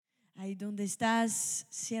Ahí donde estás,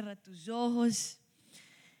 cierra tus ojos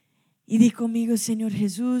y di conmigo: Señor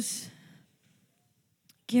Jesús,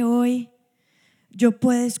 que hoy yo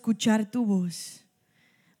pueda escuchar tu voz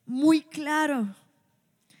muy claro.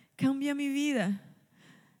 Cambia mi vida.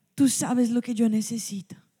 Tú sabes lo que yo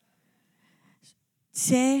necesito.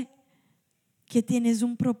 Sé que tienes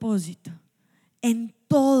un propósito en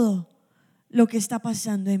todo lo que está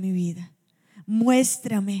pasando en mi vida.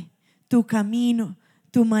 Muéstrame tu camino,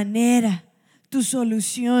 tu manera, tu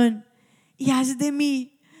solución, y haz de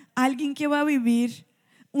mí alguien que va a vivir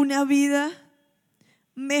una vida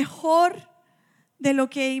mejor de lo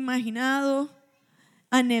que he imaginado,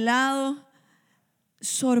 anhelado.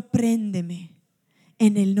 Sorpréndeme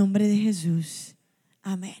en el nombre de Jesús.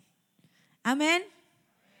 Amén. Amén.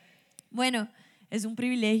 Bueno, es un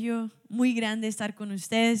privilegio muy grande estar con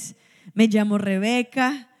ustedes. Me llamo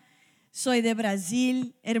Rebeca, soy de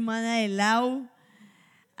Brasil, hermana de Lau.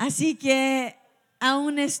 Así que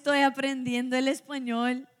aún estoy aprendiendo el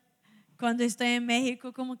español. Cuando estoy en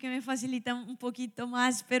México como que me facilita un poquito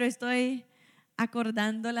más, pero estoy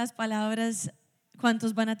acordando las palabras.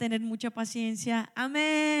 ¿Cuántos van a tener mucha paciencia?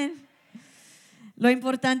 Amén. Lo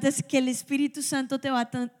importante es que el Espíritu Santo te va a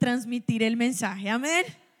transmitir el mensaje. Amén.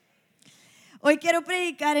 Hoy quiero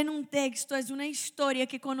predicar en un texto, es una historia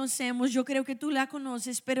que conocemos, yo creo que tú la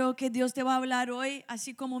conoces, pero que Dios te va a hablar hoy,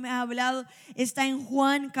 así como me ha hablado. Está en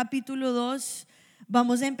Juan capítulo 2,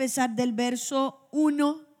 vamos a empezar del verso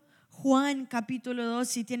 1, Juan capítulo 2,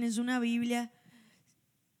 si tienes una Biblia,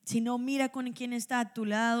 si no, mira con quién está a tu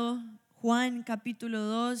lado. Juan capítulo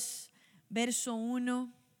 2, verso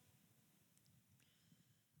 1.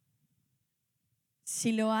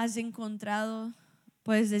 Si lo has encontrado,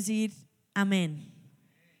 puedes decir amén.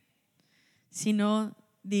 Si no,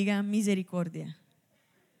 diga misericordia.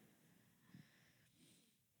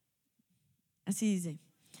 Así dice: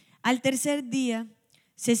 al tercer día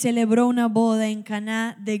se celebró una boda en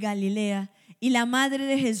Caná de Galilea y la madre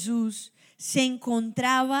de Jesús se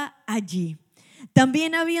encontraba allí.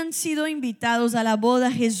 También habían sido invitados a la boda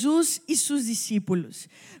Jesús y sus discípulos.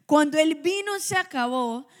 Cuando el vino se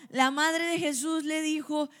acabó, la madre de Jesús le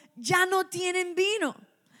dijo: ya no tienen vino.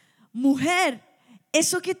 Mujer,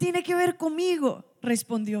 ¿eso qué tiene que ver conmigo?,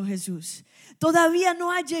 respondió Jesús. Todavía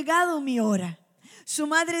no ha llegado mi hora. Su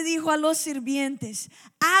madre dijo a los sirvientes: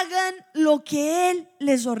 hagan lo que Él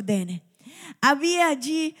les ordene. Había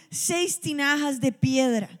allí 6 tinajas de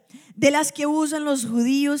piedra, de las que usan los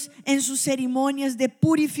judíos en sus ceremonias de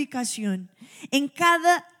purificación. En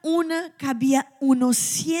cada una cabía unos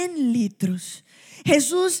 100 litros.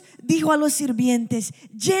 Jesús dijo a los sirvientes: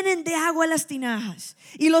 llenen de agua las tinajas.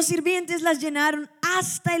 Y los sirvientes las llenaron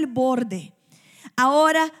hasta el borde.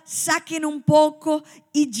 Ahora saquen un poco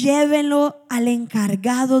y llévenlo al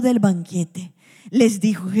encargado del banquete, les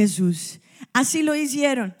dijo Jesús. Así lo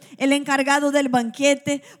hicieron. El encargado del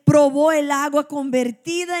banquete probó el agua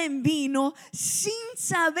convertida en vino sin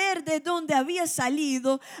saber de dónde había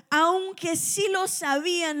salido, aunque sí lo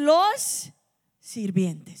sabían los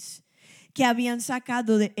sirvientes que habían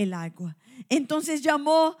sacado el agua. Entonces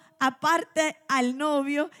llamó aparte al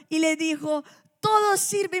novio y le dijo: todos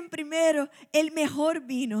sirven primero el mejor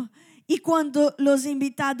vino, y cuando los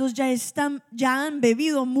invitados ya han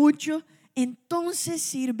bebido mucho, entonces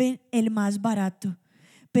sirven el más barato.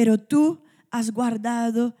 Pero tú has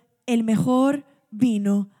guardado el mejor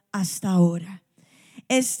vino hasta ahora.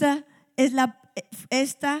 Esta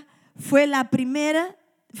fue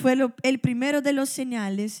el primero de los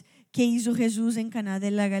señales que hizo Jesús en Caná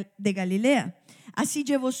de Galilea. Así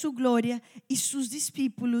llevó su gloria y sus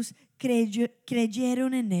discípulos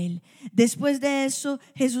creyeron en él. Después de eso,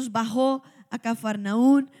 Jesús bajó a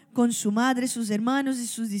Cafarnaún con su madre, sus hermanos y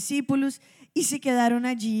sus discípulos, y se quedaron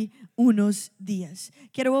allí unos días.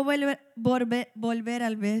 Quiero volver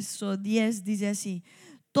al verso 10. Dice así: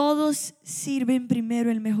 todos sirven primero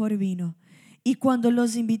el mejor vino, y cuando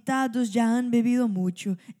los invitados ya han bebido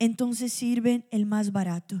mucho, entonces sirven el más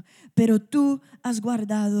barato. Pero tú has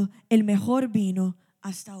guardado el mejor vino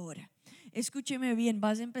hasta ahora. Escúcheme bien,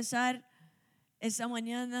 vas a empezar esta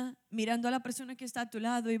mañana mirando a la persona que está a tu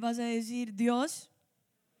lado y vas a decir: Dios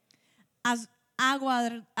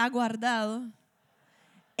ha guardado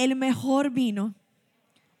el mejor vino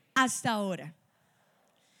hasta ahora.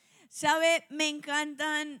 ¿Sabe? Me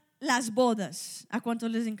encantan las bodas. ¿A cuántos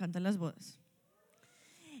les encantan las bodas?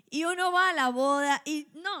 Y uno va a la boda y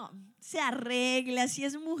se arregla. Si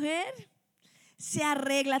es mujer, se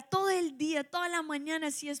arregla todo el día, toda la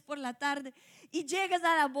mañana, si es por la tarde. Y llegas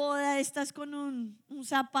a la boda, estás con unos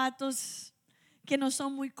zapatos que no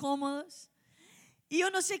son muy cómodos. Y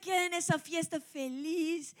uno se queda en esa fiesta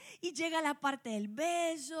feliz y llega la parte del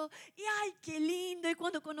beso y ay, qué lindo. Y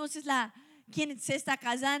cuando conoces quien se está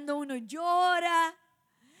casando, uno llora.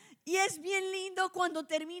 Y es bien lindo cuando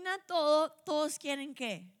termina todo, todos quieren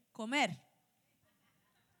 ¿qué? Comer.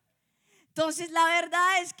 Entonces la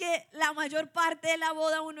verdad es que la mayor parte de la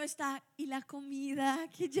boda uno está y la comida,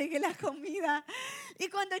 que llegue la comida. Y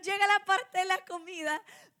cuando llega la parte de la comida,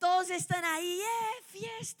 todos están ahí,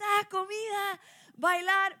 fiesta, comida,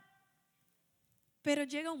 bailar. Pero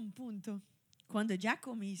llega un punto cuando ya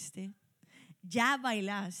comiste, ya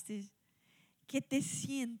bailaste, que te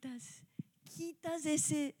sientas, quitas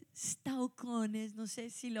ese taucones, no sé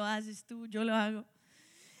si lo haces tú, yo lo hago.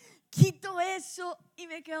 Quito eso y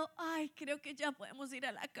me quedo, ay, creo que ya podemos ir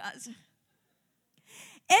a la casa.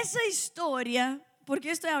 Esa historia, ¿por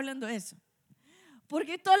qué estoy hablando de eso?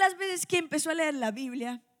 Porque todas las veces que empezó a leer la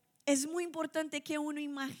Biblia, es muy importante que uno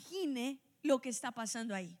imagine lo que está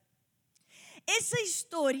pasando ahí. Esa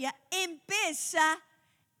historia empieza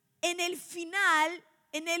en el final,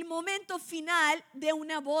 en el momento final de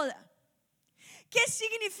una boda. ¿Qué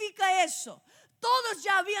significa eso? Todos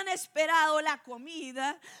ya habían esperado la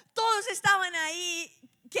comida, todos estaban ahí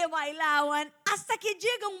que bailaban, hasta que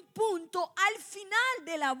llega un punto al final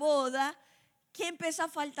de la boda que empieza a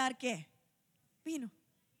faltar ¿qué? Vino.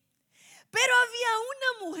 Pero había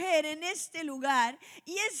una mujer en este lugar,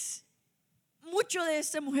 y es mucho de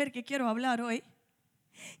esta mujer que quiero hablar hoy,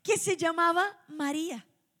 que se llamaba María.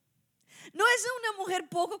 No es una mujer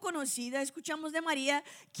poco conocida, escuchamos de María.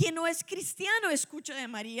 Quien no es cristiano escucha de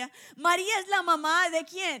María. María es la mamá ¿de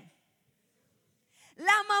quién?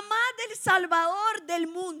 La mamá del Salvador del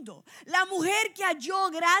mundo. La mujer que halló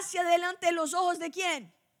gracia delante de los ojos ¿de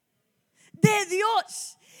quién? De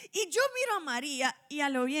Dios. Y yo miro a María y a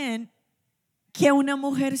lo bien que una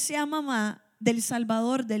mujer sea mamá del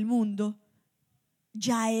Salvador del mundo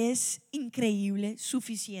ya es increíble,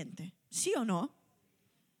 suficiente. ¿Sí o no?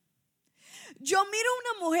 Yo miro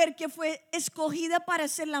a una mujer que fue escogida para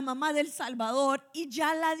ser la mamá del Salvador y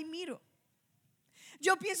ya la admiro.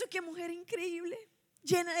 Yo pienso que mujer increíble,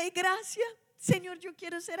 llena de gracia. Señor, yo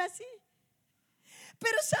quiero ser así.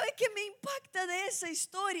 Pero ¿sabe qué me impacta de esa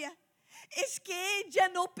historia? Es que ella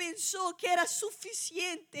no pensó que era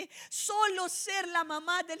suficiente solo ser la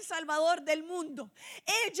mamá del Salvador del mundo.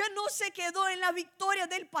 Ella no se quedó en la victoria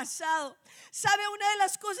del pasado. ¿Sabe? Una de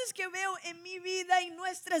las cosas que veo en mi vida y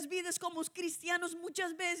nuestras vidas como cristianos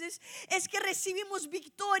muchas veces es que recibimos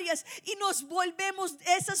victorias y nos volvemos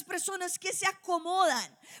esas personas que se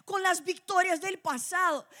acomodan con las victorias del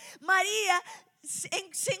pasado. María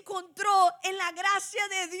se encontró en la gracia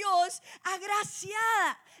de Dios,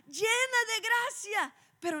 agraciada, llena de gracia,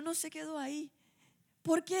 pero no se quedó ahí.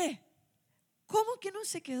 ¿Por qué? ¿Cómo que no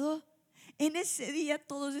se quedó? En ese día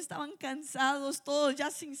todos estaban cansados, todos ya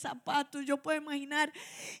sin zapatos, yo puedo imaginar,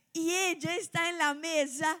 y ella está en la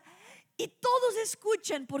mesa y todos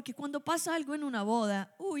escuchan, porque cuando pasa algo en una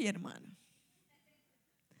boda, uy, hermano,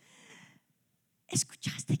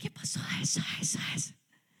 ¿escuchaste qué pasó? Eso.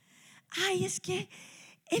 Ay, es que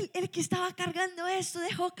el que estaba cargando esto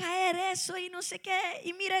dejó caer eso y no sé qué,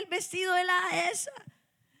 y mira el vestido de esa.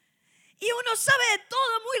 Y uno sabe de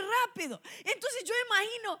todo muy rápido. Entonces yo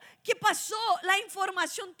imagino que pasó la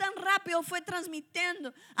información tan rápido, fue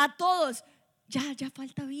transmitiendo a todos. Ya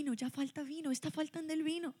falta vino, está faltando el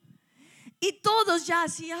vino. Y todos ya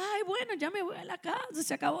así, ay, bueno, ya me voy a la casa,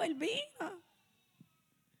 se acabó el vino.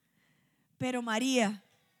 Pero María,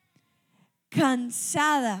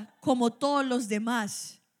 cansada como todos los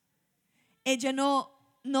demás, ella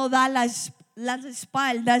no da las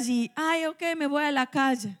espaldas y ay, ok, me voy a la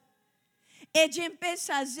casa. Ella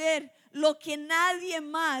empieza a hacer lo que nadie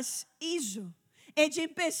más hizo. Ella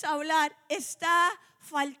empieza a hablar, está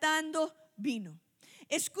faltando vino.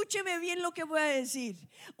 Escúcheme bien lo que voy a decir.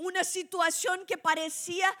 Una situación que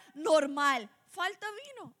parecía normal, falta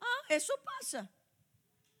vino. Eso pasa.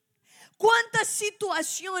 ¿Cuántas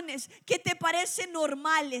situaciones que te parecen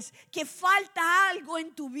normales, que falta algo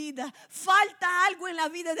en tu vida, falta algo en la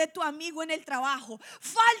vida de tu amigo en el trabajo,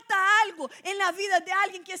 falta algo en la vida de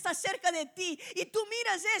alguien que está cerca de ti, y tú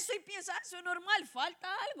miras eso y piensas, eso es normal,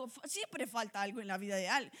 falta algo, siempre falta algo en la vida de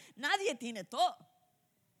alguien, nadie tiene todo.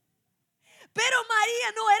 Pero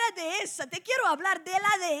María no era de esa. Te quiero hablar del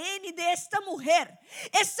ADN de esta mujer.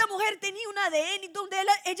 Esta mujer tenía un ADN donde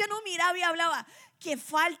ella no miraba y hablaba que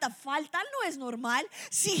faltar no es normal.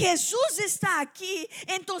 Si Jesús está aquí,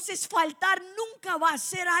 entonces faltar nunca va a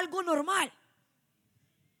ser algo normal.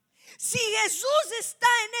 Si Jesús está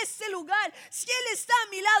en este lugar, si Él está a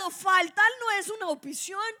mi lado, faltar no es una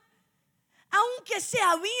opción. Aunque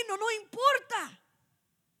sea vino, no importa.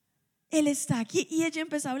 Él está aquí. Y ella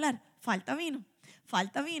empezó a hablar, falta vino,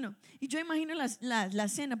 falta vino. Y yo imagino la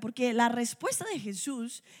cena, porque la respuesta de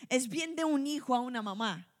Jesús es bien de un hijo a una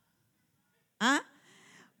mamá. ¿Ah?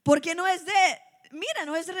 Porque no es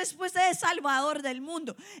no es respuesta de salvador del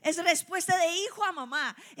mundo, es respuesta de hijo a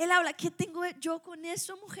mamá. Él habla, ¿qué tengo yo con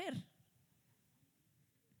eso, mujer?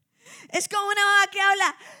 Es como una mamá que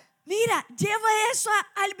habla, mira, lleva eso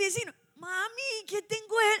al vecino. Mami, ¿qué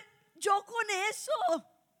tengo yo con eso?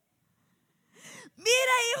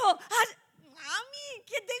 Mira, hijo, mami,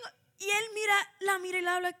 ¿qué tengo? Y él la mira y le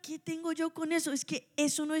habla, ¿qué tengo yo con eso? Es que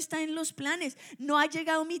eso no está en los planes, no ha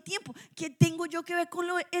llegado mi tiempo. ¿Qué tengo yo que ver con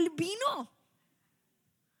el vino?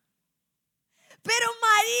 Pero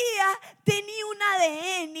María tenía un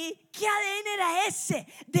ADN. ¿Qué ADN era ese?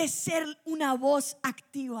 De ser una voz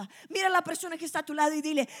activa. Mira a la persona que está a tu lado y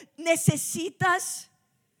dile, necesitas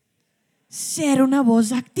ser una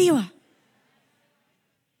voz activa.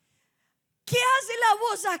 ¿Qué hace la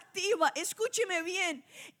voz activa? Escúcheme bien.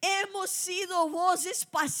 Hemos sido voces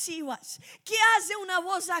pasivas. ¿Qué hace una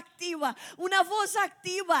voz activa? Una voz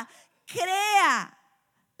activa crea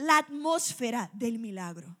la atmósfera del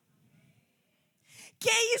milagro. ¿Qué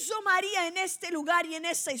hizo María en este lugar y en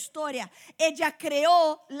esta historia? Ella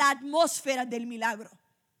creó la atmósfera del milagro.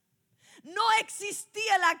 No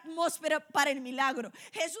existía la atmósfera para el milagro.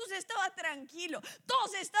 Jesús estaba tranquilo,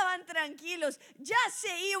 todos estaban tranquilos, ya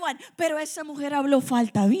se iban, pero esa mujer habló,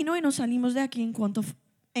 falta vino, y nos salimos de aquí en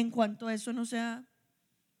cuanto eso no sea,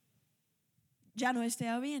 ya no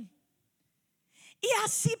esté bien. Y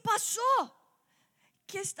así pasó.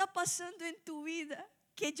 ¿Qué está pasando en tu vida?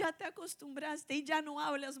 Que ya te acostumbraste y ya no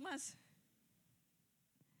hablas más.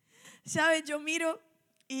 ¿Sabes? Yo miro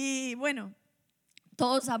y bueno,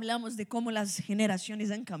 todos hablamos de cómo las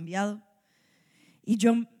generaciones han cambiado. Y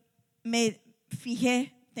yo me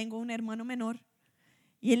fijé, tengo un hermano menor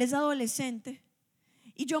y él es adolescente.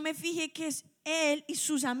 Y yo me fijé que él y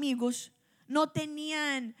sus amigos no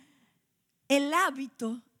tenían el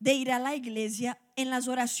hábito de ir a la iglesia en las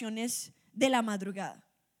oraciones de la madrugada.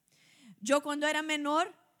 Yo cuando era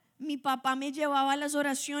menor, mi papá me llevaba a las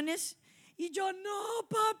oraciones y yo, no,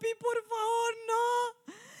 papi, por favor,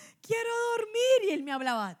 no, quiero dormir. Y él me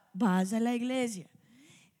hablaba, vas a la iglesia.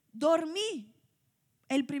 Dormí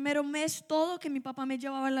el primer mes todo que mi papá me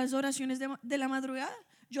llevaba a las oraciones de la madrugada.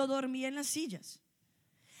 Yo dormí en las sillas.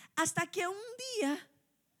 Hasta que un día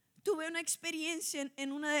tuve una experiencia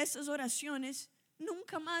en una de esas oraciones.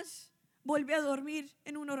 Nunca más volví a dormir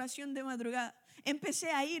en una oración de madrugada. Empecé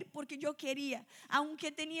a ir porque yo quería,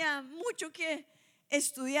 aunque tenía mucho que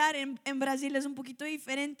estudiar. En Brasil es un poquito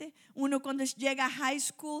diferente. Uno cuando llega a high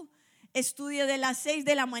school estudia de las 6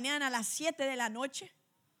 de la mañana a las 7 de la noche.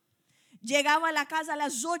 Llegaba a la casa a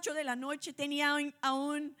las 8 de la noche, tenía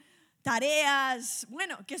aún tareas,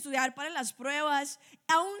 que estudiar para las pruebas.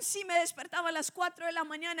 Aún si me despertaba a las 4 de la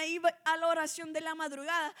mañana, iba a la oración de la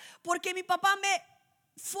madrugada, porque mi papá me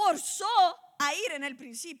forzó a ir en el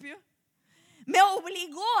principio. Me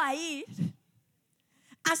obligó a ir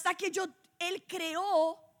hasta que él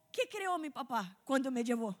creó. ¿Qué creó mi papá cuando me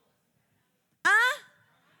llevó?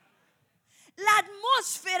 La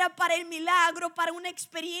atmósfera para el milagro, para una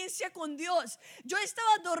experiencia con Dios. Yo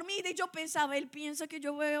estaba dormida y yo pensaba, él piensa que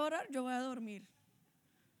yo voy a orar, yo voy a dormir.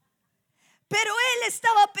 Pero él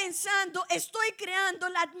estaba pensando, estoy creando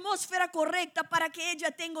la atmósfera correcta para que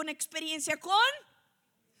ella tenga una experiencia con.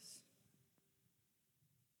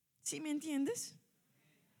 ¿Sí me entiendes?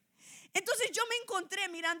 Entonces yo me encontré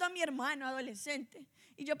mirando a mi hermano adolescente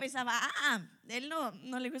y yo pensaba, él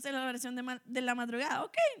no le gusta la oración de la madrugada.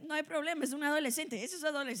 Ok, no hay problema, es un adolescente. Esos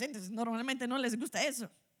adolescentes normalmente no les gusta eso.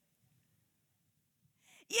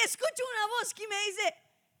 Y escucho una voz que me dice,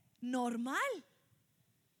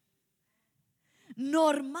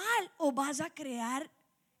 normal o vas a crear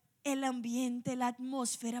el ambiente, la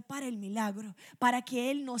atmósfera para el milagro, para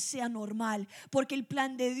que él no sea normal, porque el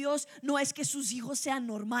plan de Dios no es que sus hijos sean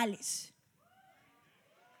normales.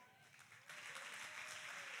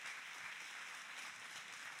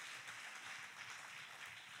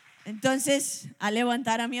 Entonces, al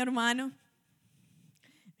levantar a mi hermano,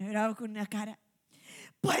 me miraba con una cara,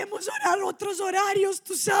 podemos orar otros horarios,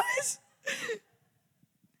 tú sabes.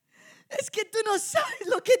 Es que tú no sabes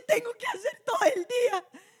lo que tengo que hacer todo el día.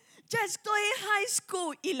 Ya estoy en high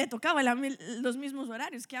school. Y le tocaba los mismos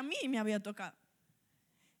horarios que a mí me había tocado.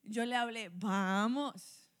 Yo le hablé,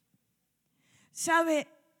 vamos. ¿Sabe?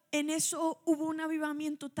 En eso hubo un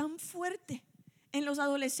avivamiento tan fuerte en los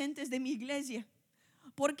adolescentes de mi iglesia,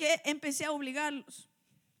 porque empecé a obligarlos.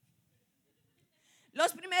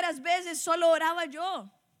 Las primeras veces solo oraba yo.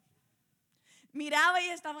 Miraba y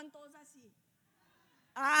estaban todos así.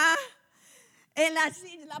 En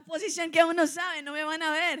la posición que uno sabe, no me van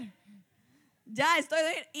a ver. Ya estoy.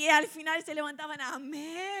 Y al final se levantaban,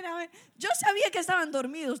 amén, amén. Yo sabía que estaban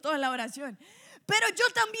dormidos toda la oración. Pero yo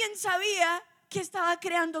también sabía que estaba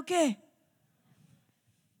creando ¿qué?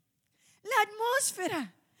 La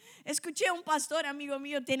atmósfera. Escuché a un pastor, amigo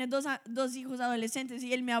mío, tiene dos hijos adolescentes,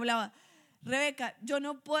 y él me hablaba: Rebeca, yo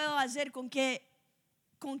no puedo hacer con que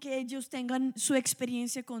ellos tengan su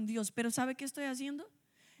experiencia con Dios, pero ¿sabe qué estoy haciendo?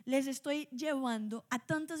 Les estoy llevando a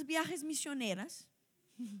tantos viajes misioneras.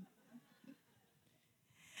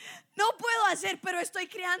 No puedo hacer, pero estoy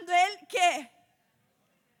creando él que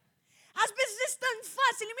a veces es tan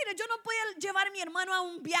fácil. Y mire, yo no podía llevar a mi hermano a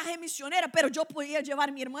un viaje misionero, pero yo podía llevar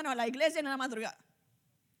a mi hermano a la iglesia en la madrugada.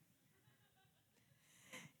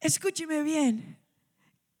 Escúcheme bien.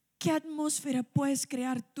 ¿Qué atmósfera puedes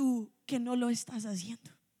crear tú que no lo estás haciendo?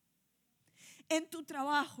 En tu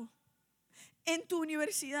trabajo, en tu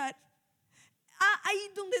universidad,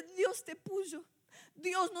 ahí donde Dios te puso.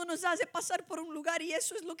 Dios no nos hace pasar por un lugar, y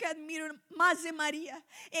eso es lo que admiro más de María.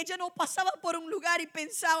 Ella no pasaba por un lugar y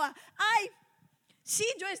pensaba: ay, sí,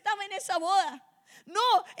 yo estaba en esa boda.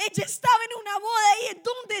 No, ella estaba en una boda, y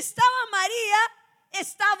donde estaba María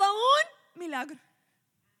estaba un milagro.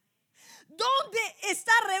 Donde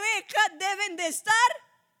está Rebeca deben de estar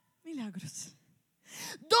milagros.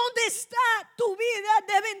 Donde está tu vida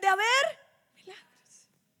deben de haber milagros.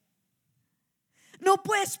 No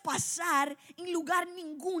puedes pasar en lugar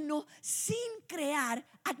ninguno sin crear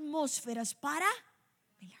atmósferas para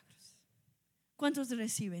milagros. ¿Cuántos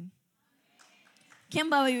reciben? ¿Quién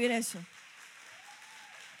va a vivir eso?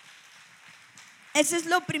 Ese es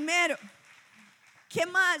lo primero. ¿Qué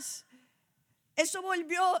más? Eso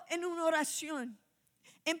volvió en una oración.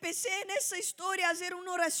 Empecé en esa historia a hacer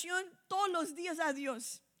una oración todos los días a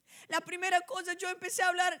Dios. La primera cosa, yo empecé a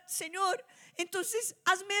hablar: Señor, entonces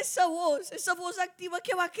hazme esa voz activa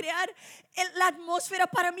que va a crear la atmósfera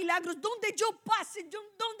para milagros, donde yo pase,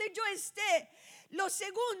 donde yo esté. Lo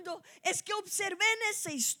segundo es que observé en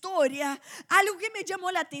esa historia algo que me llamó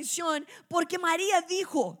la atención, porque María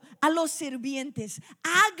dijo a los sirvientes: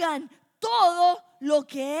 hagan todo lo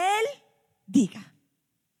que Él diga.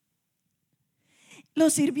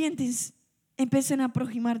 Los sirvientes empiezan a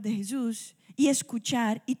aproximar de Jesús y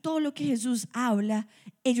escuchar, y todo lo que Jesús habla,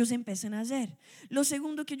 ellos empiezan a hacer. Lo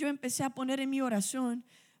segundo que yo empecé a poner en mi oración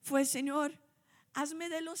fue: Señor, hazme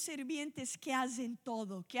de los sirvientes que hacen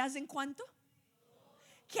todo. ¿Que hacen cuánto?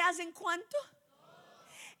 ¿Que hacen cuánto?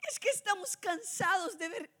 Es que estamos cansados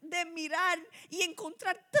de mirar y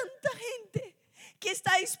encontrar tanta gente que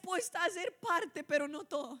está dispuesta a ser parte, pero no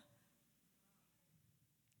todo.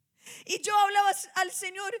 Y yo hablaba al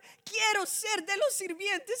Señor: quiero ser de los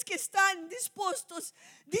sirvientes que están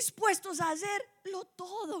dispuestos a hacerlo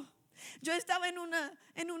todo. Yo estaba en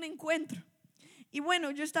un encuentro, y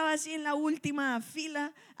bueno, yo estaba así en la última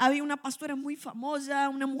fila. Había una pastora muy famosa,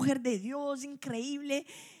 una mujer de Dios increíble,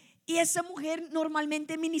 y esa mujer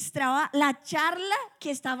normalmente ministraba la charla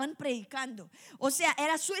que estaban predicando. O sea,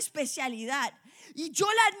 era su especialidad, y yo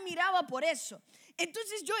la admiraba por eso.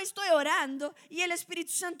 Entonces yo estoy orando y el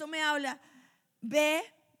Espíritu Santo me habla: ve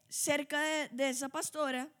cerca de esa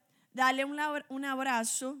pastora, dale un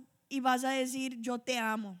abrazo y vas a decir: yo te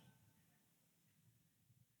amo.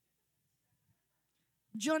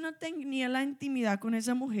 Yo no tenía la intimidad con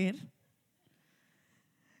esa mujer.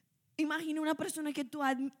 Imagina una persona que tú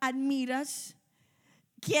admiras,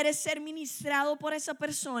 quieres ser ministrado por esa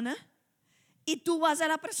persona, y tú vas a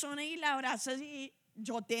la persona y la abrazas y: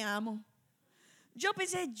 yo te amo. Yo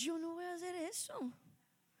pensé: yo no voy a hacer eso.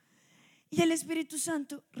 Y el Espíritu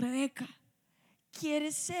Santo: Rebeca,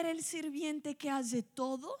 ¿quieres ser el sirviente que hace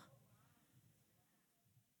todo?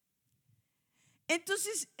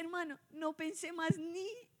 Entonces, hermano, no pensé más ni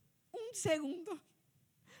un segundo,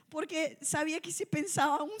 porque sabía que si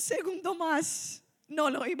pensaba un segundo más, no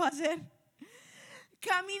lo iba a hacer.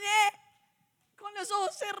 Caminé con los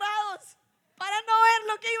ojos cerrados para no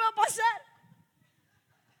ver lo que iba a pasar.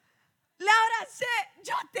 La abracé: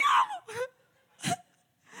 yo te amo.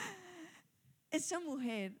 Esa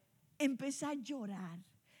mujer empezó a llorar,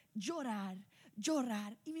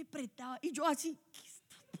 y me apretaba, y yo así: ¿qué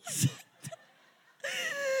está pasando?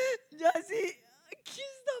 Yo así: ¿qué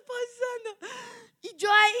está pasando? Y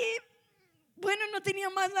yo ahí, bueno, no tenía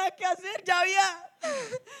más nada que hacer, ya había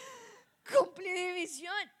cumplido mi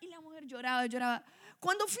misión. Y la mujer lloraba.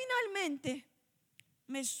 Cuando finalmente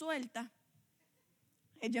me suelta,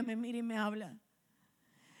 ella me mira y me habla.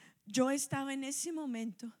 Yo estaba en ese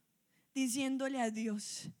momento diciéndole a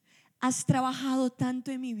Dios: has trabajado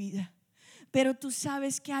tanto en mi vida, pero tú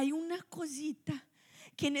sabes que hay una cosita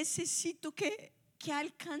que necesito que que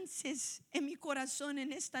alcances en mi corazón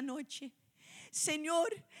en esta noche.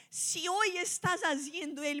 Señor, si hoy estás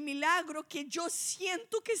haciendo el milagro que yo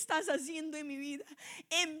siento que estás haciendo en mi vida,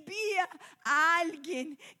 envía a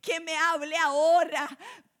alguien que me hable ahora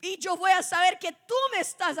y yo voy a saber que tú me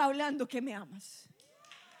estás hablando, que me amas.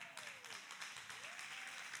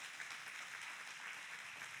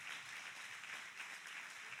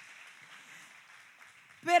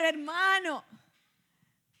 Pero hermano,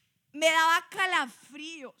 me daba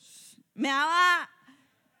calafríos, me daba,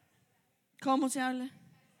 ¿cómo se habla?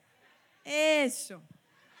 Eso.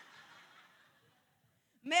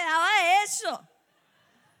 Me daba eso.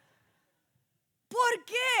 ¿Por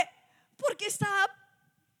qué? Porque estaba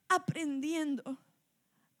aprendiendo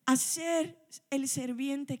a ser el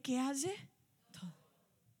serviente que hace todo.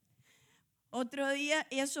 Otro día,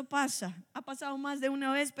 y eso pasa, ha pasado más de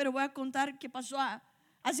una vez, pero voy a contar qué pasó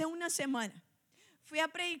hace una semana. Fui a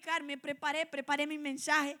predicar, me preparé mi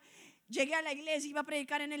mensaje, llegué a la iglesia, iba a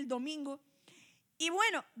predicar en el domingo. Y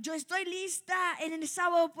bueno, yo estoy lista en el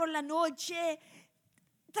sábado por la noche.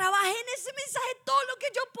 Trabajé en ese mensaje todo lo que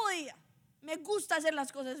yo podía. Me gusta hacer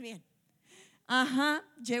las cosas bien.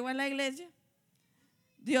 Llego a la iglesia.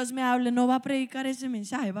 Dios me habla, no va a predicar ese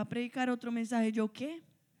mensaje, va a predicar otro mensaje. ¿Yo qué?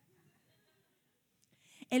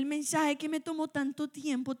 El mensaje que me tomó tanto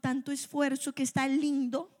tiempo, tanto esfuerzo, que está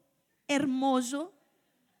lindo, hermoso,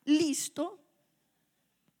 listo,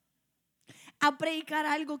 a predicar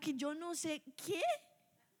algo que yo no sé qué.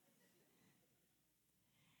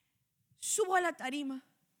 Subo a la tarima,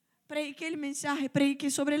 prediqué el mensaje, prediqué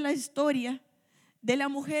sobre la historia de la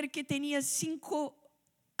mujer que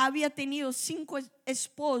había tenido 5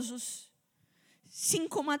 esposos,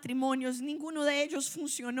 5 matrimonios, ninguno de ellos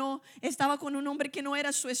funcionó, estaba con un hombre que no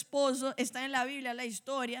era su esposo, está en la Biblia la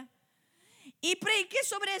historia. Y prediqué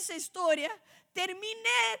sobre esa historia.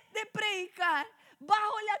 Terminé de predicar.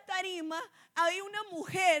 Bajo la tarima había una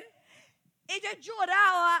mujer. Ella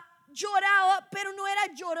lloraba, pero no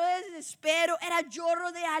era lloro de desespero, era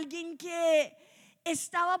lloro de alguien que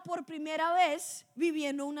estaba por primera vez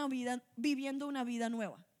viviendo una vida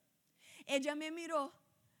nueva. Ella me miró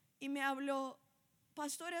y me habló: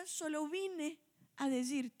 pastora, solo vine a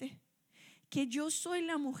decirte que yo soy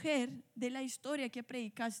la mujer de la historia que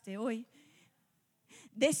predicaste hoy.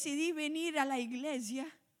 Decidí venir a la iglesia.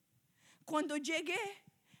 Cuando llegué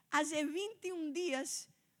hace 21 días,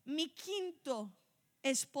 mi 5º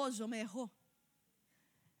esposo me dejó.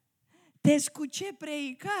 Te escuché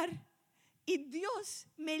predicar y Dios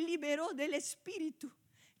me liberó del espíritu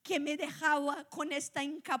que me dejaba con esta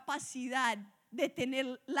incapacidad de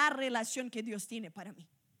tener la relación que Dios tiene para mí.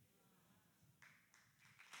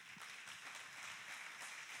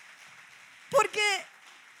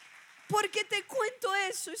 ¿Por qué te cuento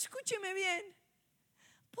eso? Escúcheme bien.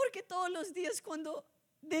 Porque todos los días cuando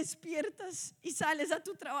despiertas y sales a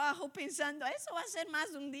tu trabajo pensando, eso va a ser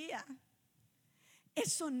más de un día.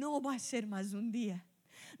 Eso no va a ser más de un día.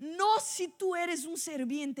 No si tú eres un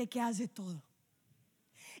serviente que hace todo.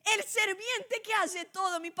 El serviente que hace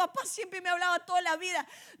todo, mi papá siempre me hablaba toda la vida: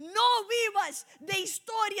 no vivas de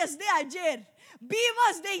historias de ayer,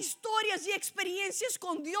 vivas de historias y experiencias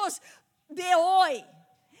con Dios de hoy.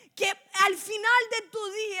 Que al final de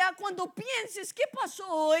tu día, cuando pienses qué pasó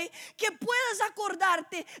hoy, que puedas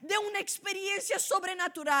acordarte de una experiencia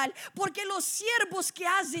sobrenatural. Porque los siervos que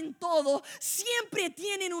hacen todo siempre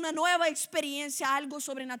tienen una nueva experiencia, algo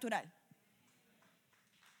sobrenatural.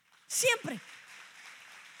 Siempre.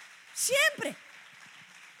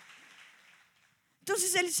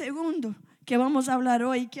 Entonces el segundo que vamos a hablar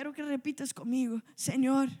hoy, quiero que repitas conmigo: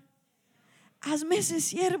 Señor, hazme ese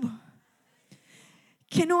siervo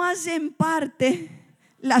que no hace en parte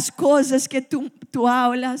las cosas que tú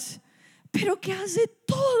hablas, pero que hace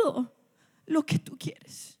todo lo que tú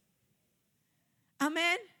quieres.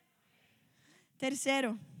 Amén.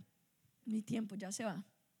 Tercero, mi tiempo ya se va.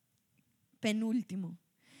 Penúltimo.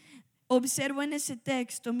 Observo en ese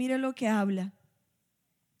texto, mire lo que habla.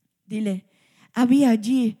 Dile: había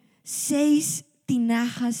allí 6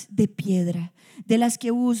 tinajas de piedra, de las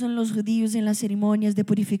que usan los judíos en las ceremonias de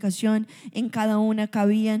purificación. En cada una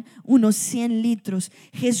cabían unos 100 litros.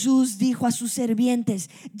 Jesús dijo a sus sirvientes: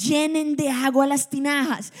 llenen de agua las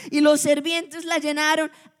tinajas. Y los sirvientes la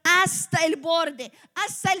llenaron hasta el borde.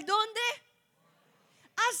 ¿Hasta el dónde?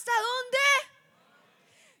 ¿Hasta dónde?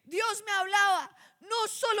 Dios me hablaba: no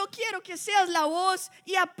solo quiero que seas la voz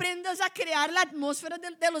y aprendas a crear la atmósfera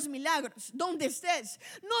de los milagros donde estés.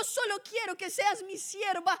 No solo quiero que seas mi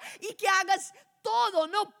sierva y que hagas todo,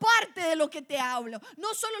 no parte de lo que te hablo,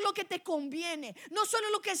 no solo lo que te conviene, no solo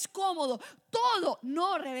lo que es cómodo, todo.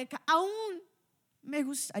 No, Rebeca, aún me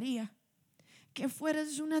gustaría que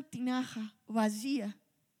fueras una tinaja vacía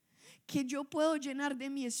que yo puedo llenar de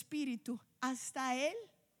mi espíritu hasta Él.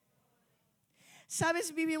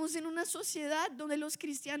 Sabes, vivimos en una sociedad donde los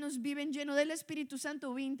cristianos viven llenos del Espíritu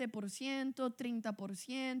Santo 20%,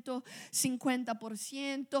 30%,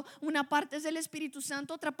 50%. Una parte es el Espíritu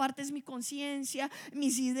Santo, otra parte es mi conciencia,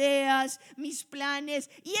 mis ideas, mis planes.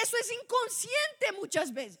 Y eso es inconsciente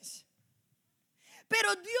muchas veces.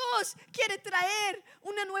 Pero Dios quiere traer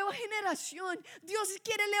una nueva generación. Dios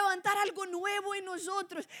quiere levantar algo nuevo en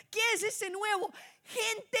nosotros. ¿Qué es ese nuevo?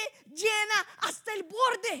 Gente llena hasta el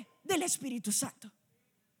borde del Espíritu Santo.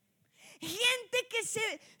 Gente que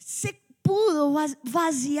se pudo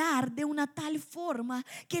vaciar de una tal forma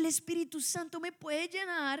que el Espíritu Santo me puede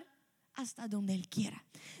llenar hasta donde Él quiera.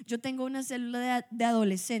 Yo tengo una célula de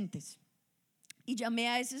adolescentes y llamé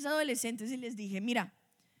a esos adolescentes y les dije: mira,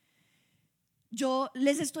 yo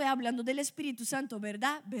les estoy hablando del Espíritu Santo,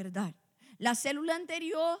 ¿verdad? Verdad. La célula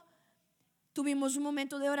anterior tuvimos un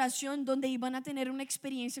momento de oración donde iban a tener una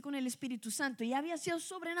experiencia con el Espíritu Santo y había sido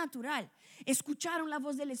sobrenatural. Escucharon la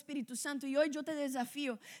voz del Espíritu Santo y hoy yo te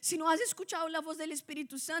desafío. Si no has escuchado la voz del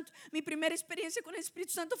Espíritu Santo, mi primera experiencia con el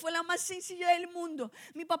Espíritu Santo fue la más sencilla del mundo.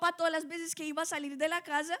 Mi papá, todas las veces que iba a salir de la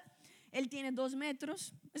casa, él tiene 2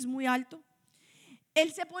 metros, es muy alto,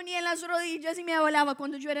 él se ponía en las rodillas y me hablaba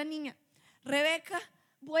cuando yo era niña: Rebeca,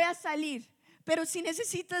 voy a salir, pero si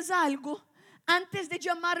necesitas algo, antes de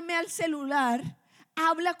llamarme al celular,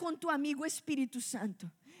 habla con tu amigo Espíritu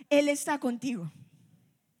Santo. Él está contigo.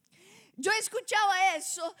 Yo escuchaba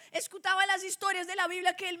eso, escuchaba las historias de la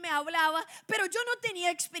Biblia que él me hablaba, pero yo no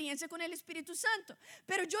tenía experiencia con el Espíritu Santo.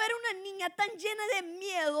 Pero yo era una niña tan llena de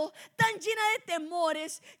miedo, tan llena de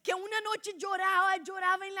temores, que una noche lloraba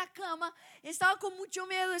en la cama. Estaba con mucho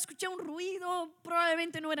miedo, escuché un ruido,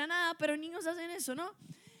 probablemente no era nada, pero niños hacen eso, ¿no?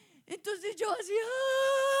 Entonces yo hacía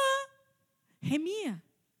gemía.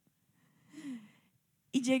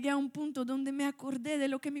 Y llegué a un punto donde me acordé de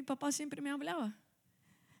lo que mi papá siempre me hablaba.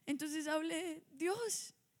 Entonces hablé: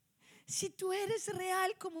 Dios, si tú eres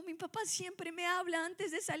real como mi papá siempre me habla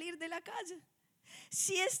antes de salir de la casa,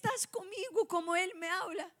 si estás conmigo como Él me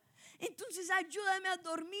habla, entonces ayúdame a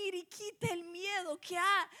dormir y quita el miedo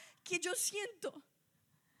que yo siento.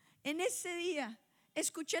 En ese día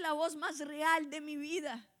escuché la voz más real de mi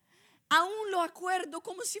vida. Aún lo acuerdo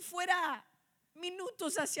como si fuera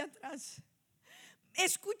minutos hacia atrás.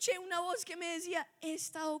 Escuché una voz que me decía: he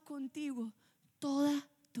estado contigo toda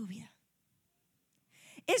tu vida.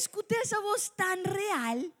 Escuché esa voz tan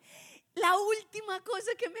real. La última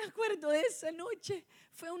cosa que me acuerdo de esa noche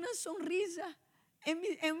fue una sonrisa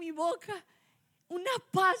en mi boca, una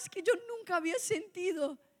paz que yo nunca había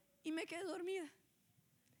sentido, y me quedé dormida.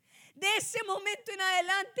 De ese momento en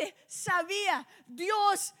adelante sabía: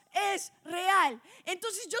 Dios es real.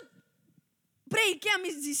 Entonces yo prediqué a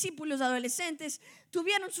mis discípulos adolescentes,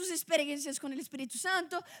 tuvieron sus experiencias con el Espíritu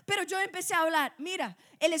Santo, pero yo empecé a hablar: mira,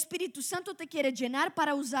 el Espíritu Santo te quiere llenar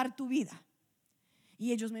para usar tu vida.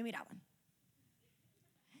 Y ellos me miraban.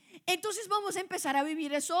 Entonces vamos a empezar a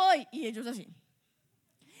vivir eso hoy. Y ellos así.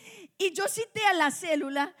 Y yo cité a la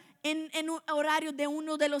célula en un horario de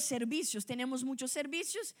uno de los servicios. Tenemos muchos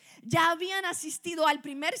servicios. Ya habían asistido al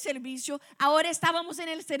primer servicio, ahora estábamos en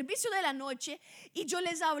el servicio de la noche. Y yo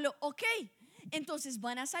les hablo: ok, entonces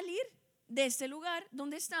van a salir de este lugar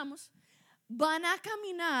donde estamos, van a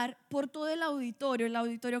caminar por todo el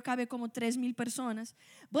auditorio cabe como 3,000 personas,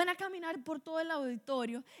 van a caminar por todo el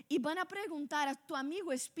auditorio y van a preguntar a tu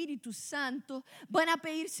amigo Espíritu Santo, van a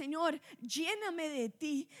pedir: Señor, lléname de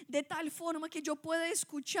ti, de tal forma que yo pueda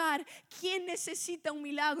escuchar quién necesita un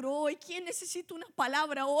milagro hoy, quién necesita una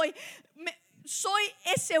palabra hoy. Soy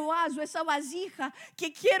ese vaso, esa vasija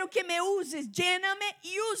que quiero que me uses, lléname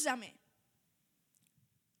y úsame.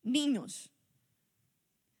 Niños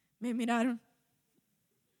me miraron.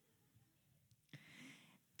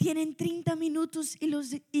 Tienen 30 minutos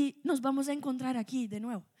y nos vamos a encontrar aquí de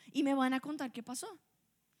nuevo y me van a contar qué pasó.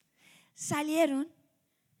 Salieron,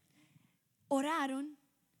 oraron: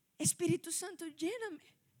 Espíritu Santo, lléname.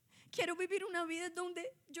 Quiero vivir una vida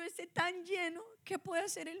donde yo esté tan lleno que pueda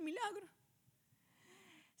hacer el milagro.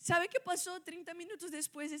 ¿Sabe qué pasó? 30 minutos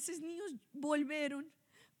después, esos niños volvieron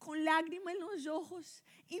con lágrimas en los ojos,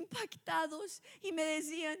 impactados, y me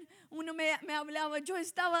decían, uno me hablaba: yo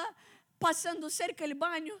estaba pasando cerca del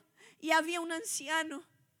baño y había un anciano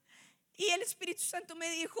y el Espíritu Santo me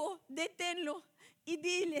dijo: deténlo y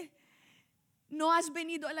dile: no has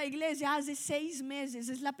venido a la iglesia hace 6 meses,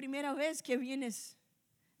 es la primera vez que vienes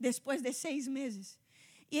después de 6 meses.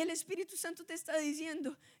 Y el Espíritu Santo te está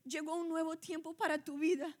diciendo: llegó un nuevo tiempo para tu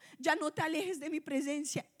vida, ya no te alejes de mi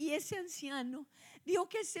presencia. Y ese anciano Dijo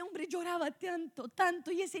que ese hombre lloraba tanto,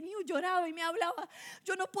 tanto, y ese niño lloraba y me hablaba.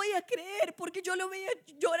 Yo no podía creer porque yo lo veía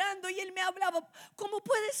llorando y él me hablaba. ¿Cómo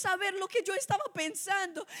puedes saber lo que yo estaba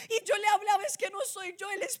pensando? Y yo le hablaba, es que no soy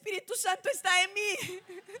yo, el Espíritu Santo está en mí.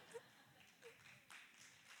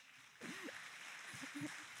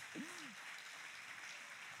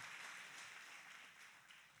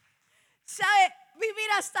 ¿Sabe?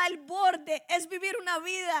 Vivir hasta el borde es vivir una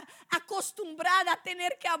vida acostumbrada a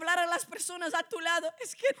tener que hablar a las personas a tu lado.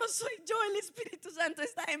 Es que no soy yo, el Espíritu Santo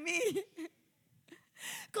está en mí.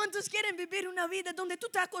 ¿Cuántos quieren vivir una vida donde tú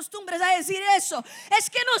te acostumbras a decir eso? Es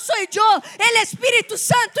que no soy yo, el Espíritu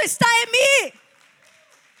Santo está en mí.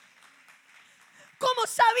 ¿Cómo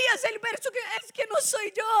sabías el verso que es que no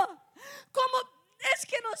soy yo? ¿Cómo es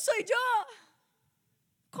que no soy yo?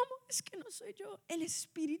 ¿Cómo es que no soy yo? El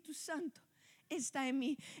Espíritu Santo está en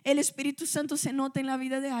mí. El Espíritu Santo se nota en la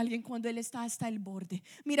vida de alguien cuando él está hasta el borde.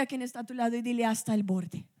 Mira quién está a tu lado y dile: hasta el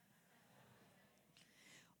borde.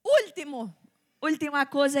 Última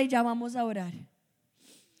cosa y ya vamos a orar.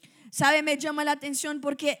 ¿Sabe? Me llama la atención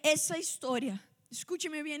porque esa historia,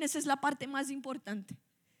 escúcheme bien, esa es la parte más importante.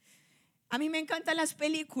 A mí me encantan las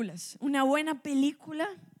películas. Una buena película,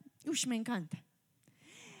 me encanta.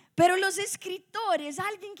 Pero los escritores,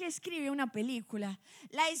 alguien que escribe una película,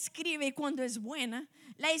 la escribe cuando es buena,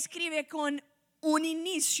 la escribe con un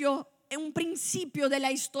inicio, un principio de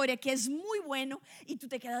la historia que es muy bueno y tú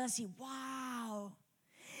te quedas así, wow.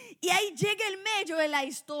 Y ahí llega el medio de la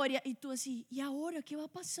historia y tú así, ¿y ahora qué va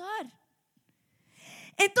a pasar?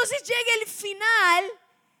 Entonces llega el final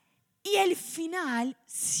y el final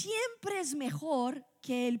siempre es mejor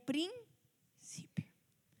que el principio.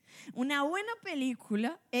 Una buena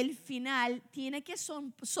película, el final tiene que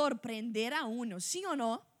sorprender a uno, ¿sí o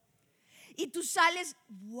no? Y tú sales,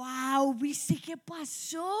 wow, ¿viste qué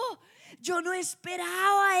pasó? Yo no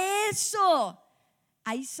esperaba eso.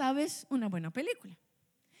 Ahí sabes, una buena película.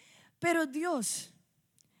 Pero Dios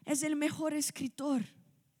es el mejor escritor.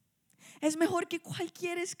 Es mejor que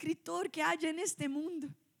cualquier escritor que haya en este mundo.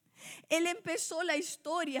 Él empezó la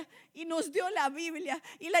historia y nos dio la Biblia,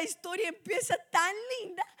 y la historia empieza tan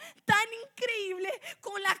linda, tan increíble,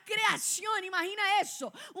 con la creación. Imagina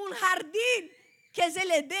eso, un jardín que es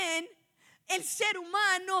el Edén, el ser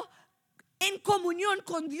humano en comunión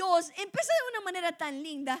con Dios. Empieza de una manera tan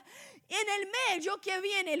linda. En el medio que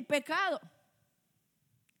viene el pecado,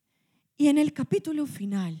 y en el capítulo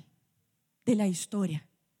final de la historia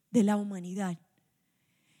de la humanidad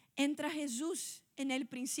entra Jesús. En el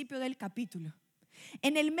principio del capítulo,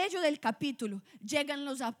 en el medio del capítulo, llegan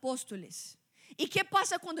los apóstoles. ¿Y qué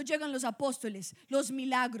pasa cuando llegan los apóstoles? Los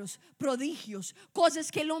milagros, prodigios,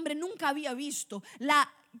 cosas que el hombre nunca había visto.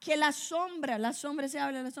 La sombra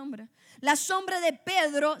de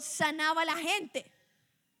Pedro sanaba a la gente.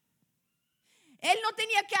 Él no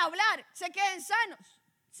tenía que hablar, se quedan sanos.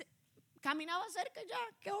 Caminaba cerca ya,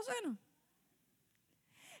 quedó sano.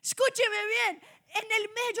 Escúcheme bien, en el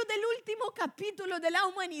medio del último capítulo de la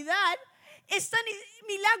humanidad están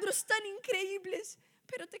milagros tan increíbles.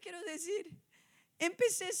 Pero te quiero decir,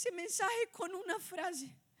 empecé ese mensaje con una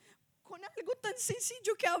frase, con algo tan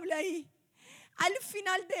sencillo que habla ahí. Al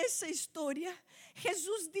final de esa historia,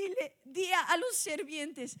 Jesús dice a los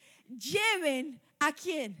sirvientes: lleven ¿a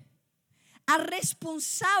quién? Al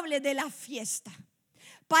responsable de la fiesta,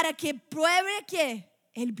 para que pruebe que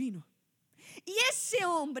el vino. Y ese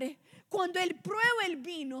hombre, cuando él prueba el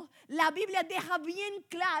vino, la Biblia deja bien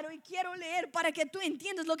claro, y quiero leer para que tú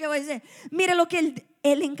entiendas lo que va a decir. Mira lo que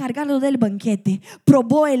el encargado del banquete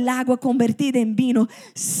probó el agua convertida en vino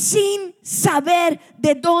sin saber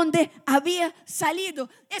de dónde había salido.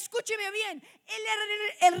 Escúcheme bien, él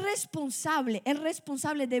era el responsable. El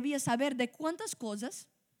responsable debía saber de cuántas cosas.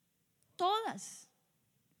 Todas.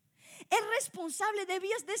 El responsable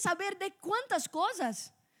debía de saber de cuántas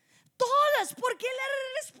cosas. Todas, porque él era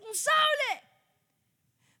el responsable.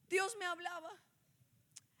 Dios me hablaba.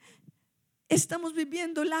 Estamos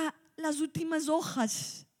viviendo las últimas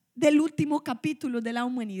hojas del último capítulo de la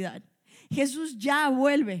humanidad. Jesús ya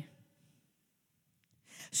vuelve.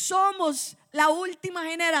 Somos la última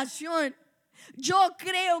generación. Yo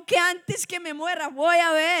creo que antes que me muera voy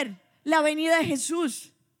a ver la venida de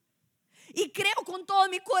Jesús. Y creo con todo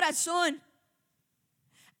mi corazón.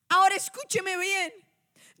 Ahora escúcheme bien.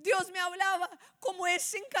 Dios me hablaba, como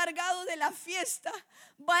es encargado de la fiesta,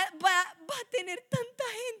 va a tener tanta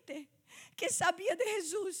gente que sabía de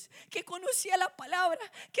Jesús, que conocía la palabra,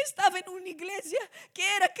 que estaba en una iglesia, que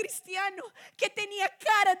era cristiano, que tenía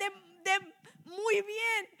cara de muy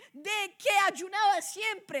bien de que ayunaba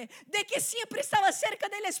siempre, de que siempre estaba cerca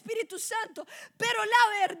del Espíritu Santo, pero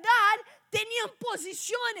la verdad, tenían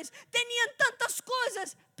posiciones, tenían tantas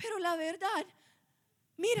cosas, pero la verdad,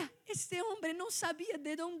 mira, este hombre no sabía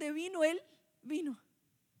de dónde vino él, vino.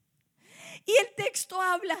 Y el texto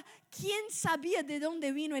habla, ¿quién sabía de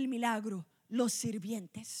dónde vino el milagro? Los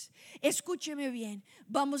sirvientes. Escúcheme bien,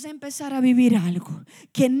 vamos a empezar a vivir algo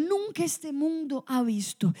que nunca este mundo ha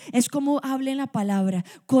visto. Es como habla en la palabra,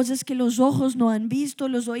 cosas que los ojos no han visto,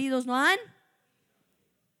 los oídos no han.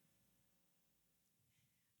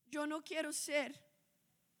 Yo no quiero ser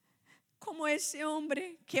como ese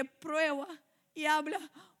hombre que prueba y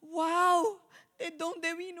habla, wow, ¿de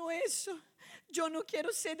dónde vino eso? Yo no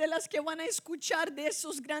quiero ser de las que van a escuchar de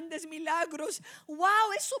esos grandes milagros.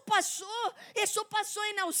 Wow, eso pasó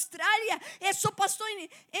en Australia, eso pasó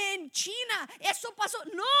en China, eso pasó.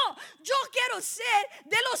 No, yo quiero ser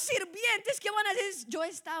de los sirvientes que van a decir, yo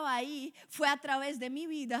estaba ahí, fue a través de mi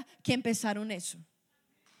vida que empezaron eso.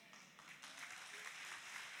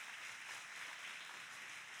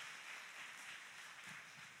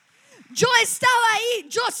 Yo estaba ahí,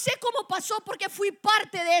 yo sé cómo pasó porque fui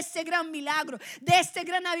parte de este gran milagro, de este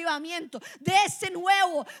gran avivamiento, de este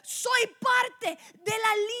nuevo. Soy parte de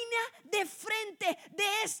la línea de frente de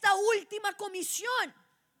esta última comisión.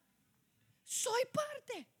 Soy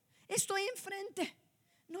parte, estoy enfrente,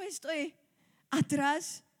 no estoy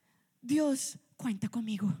atrás. Dios cuenta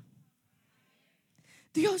conmigo.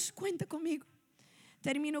 Dios cuenta conmigo.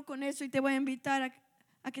 Termino con eso y te voy a invitar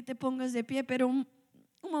a que te pongas de pie, pero un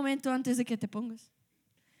momento antes de que te pongas.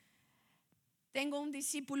 Tengo un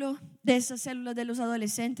discípulo de esa célula de los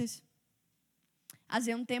adolescentes.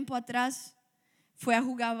 Hace un tiempo atrás fue a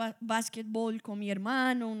jugar básquetbol con mi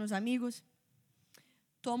hermano, unos amigos.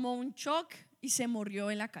 Tomó un shock y se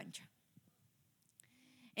murió en la cancha.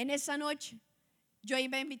 En esa noche yo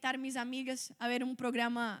iba a invitar a mis amigas a ver un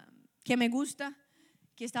programa que me gusta,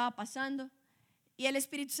 que estaba pasando. Y el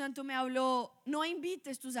Espíritu Santo me habló, no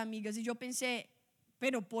invites tus amigas. Y yo pensé,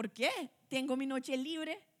 ¿pero por qué? Tengo mi noche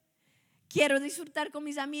libre, quiero disfrutar con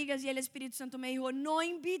mis amigas. Y el Espíritu Santo me dijo, no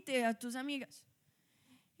invite a tus amigas.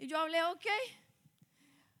 Y yo hablé, ok.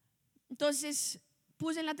 Entonces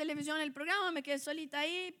puse en la televisión el programa, me quedé solita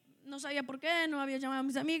ahí, no sabía por qué, no había llamado a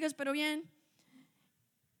mis amigas, pero bien.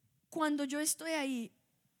 Cuando yo estoy ahí,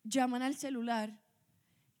 llaman al celular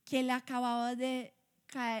que él acababa de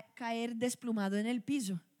caer desplumado en el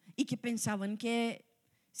piso y que pensaban que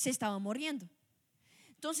se estaba muriendo.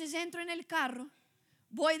 Entonces entro en el carro,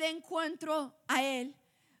 voy de encuentro a él.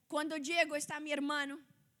 Cuando llego está mi hermano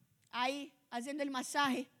ahí haciendo el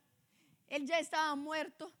masaje. Él ya estaba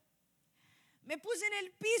muerto. Me puse en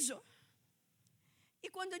el piso. Y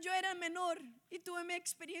cuando yo era menor y tuve mi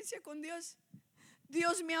experiencia con Dios,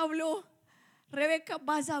 Dios me habló, Rebeca,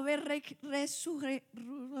 vas a ver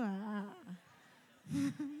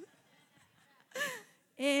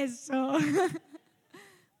eso.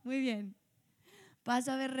 Muy bien. Vas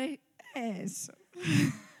a ver eso.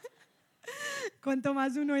 Cuanto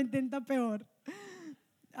más uno intenta, peor.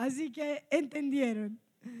 Así que entendieron.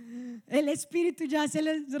 El Espíritu ya se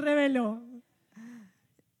les reveló.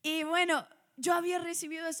 Y bueno, yo había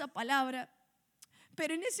recibido esa palabra,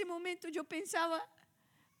 pero en ese momento yo pensaba,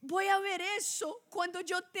 voy a ver eso cuando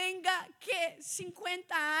yo tenga, ¿qué?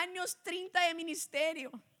 50 años, 30 de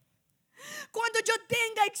ministerio. Cuando yo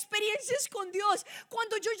tenga experiencias con Dios,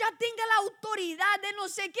 cuando yo ya tenga la autoridad de no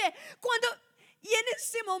sé qué, y en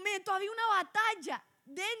ese momento había una batalla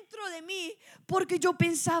dentro de mí, porque yo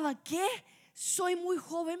pensaba, ¿qué? Soy muy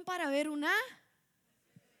joven para ver una.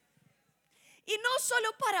 Y no solo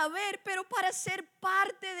para ver, pero para ser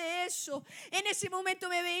parte de eso. En ese momento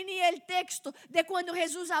me venía el texto de cuando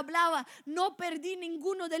Jesús hablaba, no perdí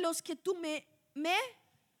ninguno de los que tú me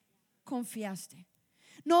confiaste.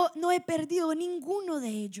 No he perdido ninguno de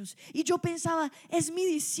ellos. Y yo pensaba, es mi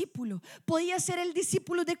discípulo. Podía ser el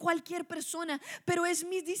discípulo de cualquier persona, pero es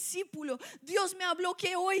mi discípulo. Dios me habló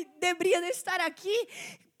que hoy debería de estar aquí.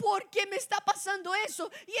 ¿Por qué me está pasando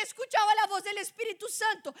eso? Y escuchaba la voz del Espíritu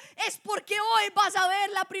Santo. Es porque hoy vas a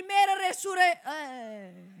ver la primera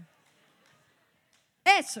resurrección.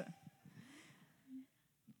 Eso.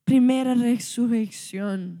 Primera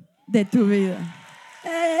resurrección de tu vida.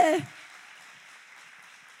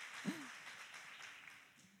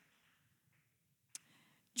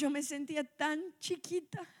 Yo me sentía tan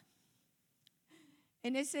chiquita.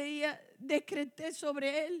 En ese día decreté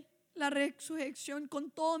sobre él la resurrección con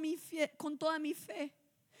toda mi fe,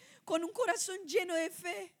 con un corazón lleno de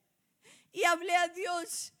fe. Y hablé a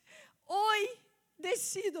Dios, hoy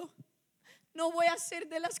decido, no voy a ser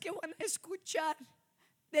de las que van a escuchar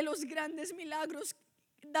de los grandes milagros,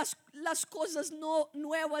 las cosas no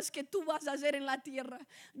nuevas que tú vas a hacer en la tierra,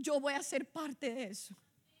 yo voy a ser parte de eso.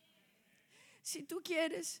 Si tú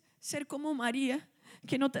quieres ser como María,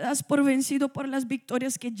 que no te das por vencido por las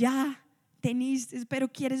victorias que ya teniste,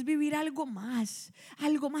 pero quieres vivir algo más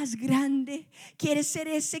grande, quieres ser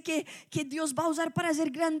ese que Dios va a usar para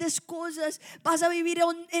hacer grandes cosas, vas a vivir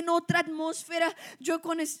en otra atmósfera. Yo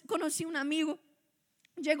conocí un amigo,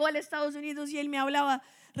 llegó a los Estados Unidos y él me hablaba: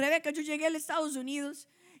 Rebeca, yo llegué a los Estados Unidos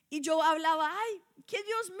y yo hablaba: ay, ¿qué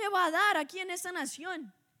Dios me va a dar aquí en esta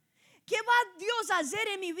nación? ¿Qué va Dios a hacer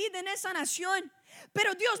en mi vida en esa nación?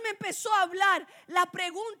 Pero Dios me empezó a hablar. La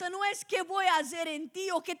pregunta no es qué voy a hacer en ti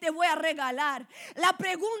o qué te voy a regalar. La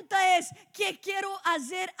pregunta es qué quiero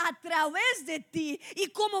hacer a través de ti y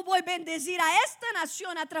cómo voy a bendecir a esta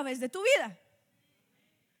nación a través de tu vida.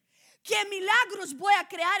 ¿Qué milagros voy a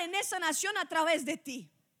crear en esa nación a través de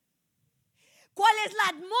ti? ¿Cuál es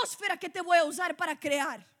la atmósfera que te voy a usar para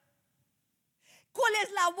crear? ¿Cuál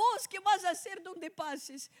es la voz que vas a hacer donde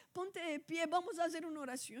pases? Ponte de pie, vamos a hacer una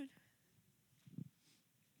oración.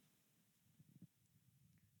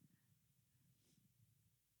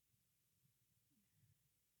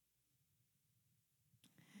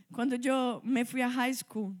 Cuando yo me fui a high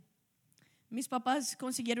school, mis papás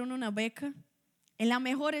consiguieron una beca en la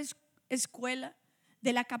mejor escuela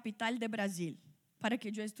de la capital de Brasil para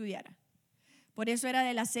que yo estudiara. Por eso era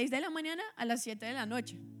de las 6 de la mañana a las 7 de la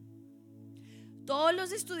noche. Todos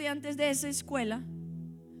los estudiantes de esa escuela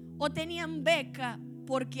o tenían beca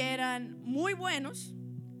porque eran muy buenos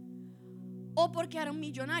o porque eran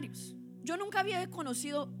millonarios. Yo nunca había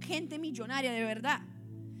conocido gente millonaria de verdad.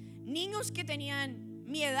 Niños que tenían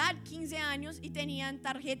mi edad, 15 años, y tenían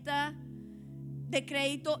tarjeta de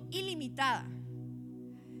crédito ilimitada,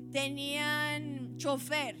 tenían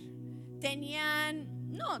chofer, tenían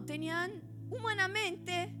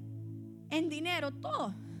humanamente en dinero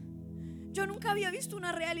todo. Yo nunca había visto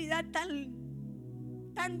una realidad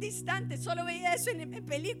tan distante, solo veía eso en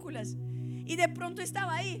películas. Y de pronto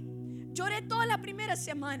estaba ahí. Lloré toda la primera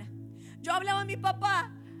semana. Yo hablaba a mi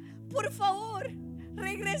papá: por favor,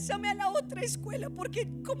 regrésame a la otra escuela, porque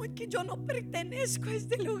como es que yo no pertenezco a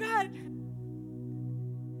este lugar.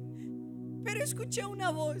 Pero escuché una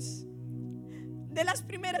voz. De las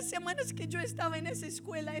primeras semanas que yo estaba en esa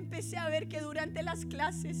escuela, empecé a ver que durante las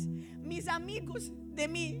clases mis amigos de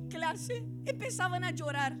mi clase empezaban a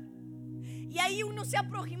llorar. Y ahí uno se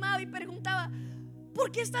aproximaba y preguntaba: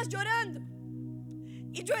 ¿por qué estás llorando?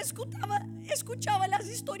 Y yo escuchaba las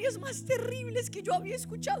historias más terribles que yo había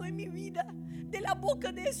escuchado en mi vida, de la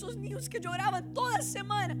boca de esos niños que lloraban toda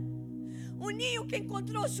semana. Un niño que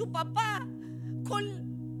encontró a su papá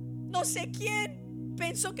con no sé quién,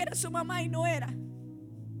 pensó que era su mamá y no era.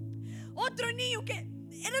 Otro niño que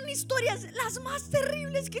eran historias las más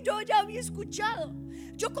terribles que yo ya había escuchado.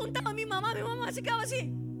 Yo contaba a mi mamá se quedaba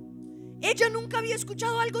así. Ella nunca había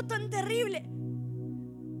escuchado algo tan terrible.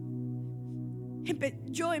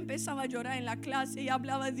 Yo empezaba a llorar en la clase y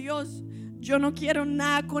hablaba: Dios, yo no quiero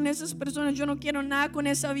nada con esas personas, yo no quiero nada con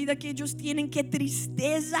esa vida que ellos tienen, qué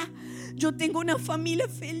tristeza. Yo tengo una familia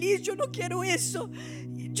feliz, yo no quiero eso.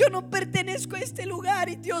 Yo no pertenezco a este lugar.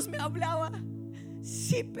 Y Dios me hablaba: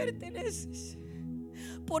 sí perteneces,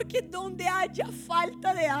 porque donde haya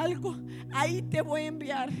falta de algo, ahí te voy a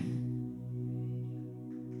enviar.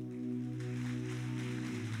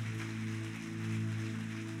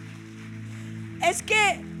 Es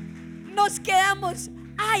que nos quedamos: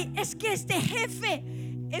 ay, es que este jefe,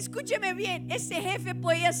 escúcheme bien, ese jefe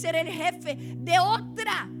podía ser el jefe de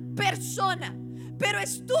otra persona, pero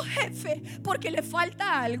es tu jefe porque le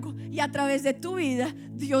falta algo, y a través de tu vida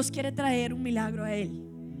Dios quiere traer un milagro a él.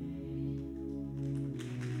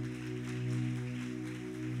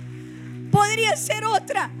 Podría ser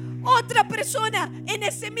otra persona en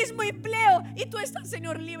ese mismo empleo, y tú estás: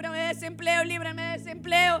 Señor, líbrame de ese empleo, líbrame de ese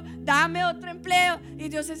empleo, dame otro empleo. Y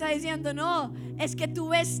Dios está diciendo: no, es que tú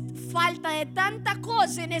ves falta de tanta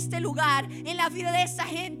cosa en este lugar, en la vida de esa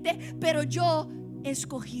gente, pero yo he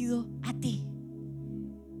escogido a ti.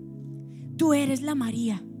 Tú eres la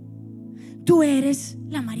María. Tú eres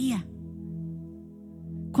la María.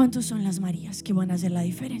 ¿Cuántos son las Marías que van a hacer la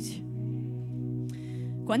diferencia?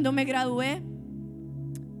 Cuando me gradué,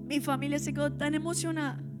 mi familia se quedó tan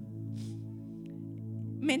emocionada.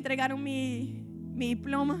 Me entregaron mi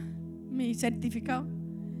diploma, mi certificado,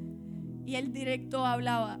 y el director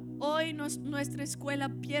hablaba: hoy nuestra escuela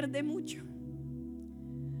pierde mucho,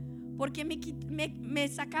 porque me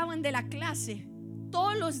sacaban de la clase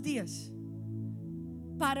todos los días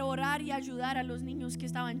para orar y ayudar a los niños que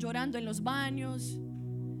estaban llorando en los baños,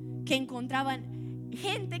 que encontraban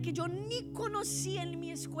gente que yo ni conocía en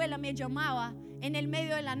mi escuela me llamaba en el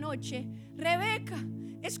medio de la noche: Rebeca,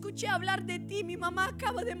 escuché hablar de ti, mi mamá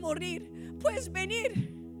acaba de morir, ¿puedes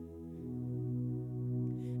venir?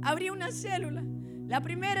 Abrí una célula. La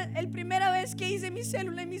primera vez que hice mi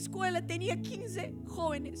célula en mi escuela tenía 15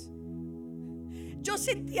 jóvenes. Yo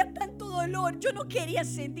sentía tanto dolor, yo no quería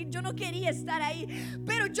sentir, yo no quería estar ahí,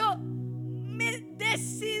 pero yo me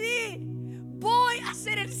decidí: voy a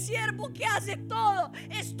ser el siervo que hace todo.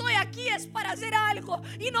 Estoy aquí es para hacer algo,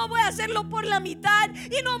 y no voy a hacerlo por la mitad,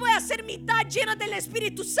 y no voy a ser mitad llena del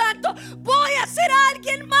Espíritu Santo. Voy a ser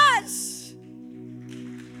alguien más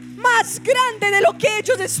grande de lo que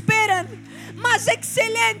ellos esperan, más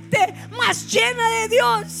excelente, más llena de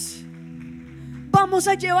Dios. Vamos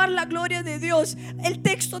a llevar la gloria de Dios. El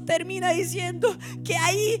texto termina diciendo que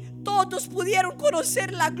ahí todos pudieron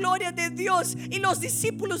conocer la gloria de Dios, y los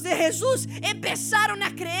discípulos de Jesús empezaron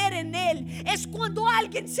a creer en Él. Es cuando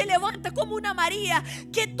alguien se levanta como una María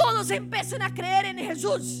que todos empiezan a creer en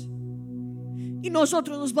Jesús. Y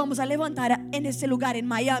nosotros nos vamos a levantar en este lugar, en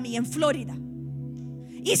Miami, en Florida,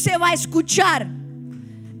 y se va a escuchar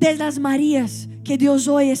de las Marías que Dios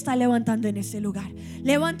hoy está levantando en este lugar.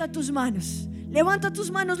 Levanta tus manos. Levanta tus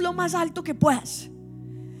manos lo más alto que puedas,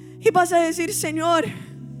 y vas a decir: Señor,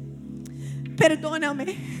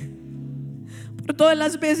 perdóname por todas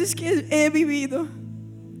las veces que he vivido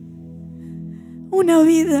una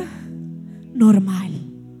vida normal.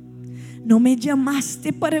 No me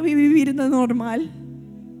llamaste para vivir de normal.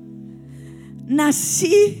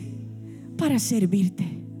 Nací para servirte,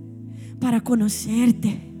 para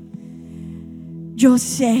conocerte. Yo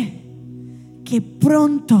sé que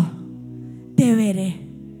pronto te veré.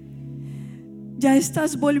 Ya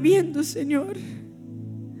estás volviendo, Señor.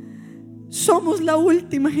 Somos la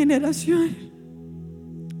última generación.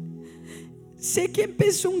 Sé que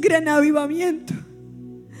empezó un gran avivamiento,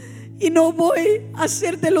 y no voy a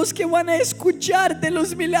ser de los que van a escuchar de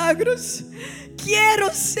los milagros.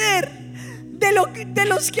 Quiero ser de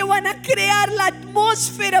los que van a crear la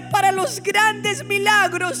atmósfera para los grandes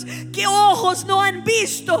milagros que ojos no han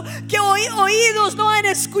visto, que oídos no han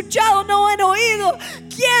escuchado, no han oído.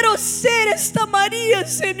 Quiero ser esta María,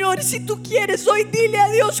 Señor. Si tú quieres hoy, dile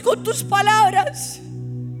a Dios con tus palabras.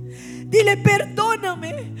 Dile: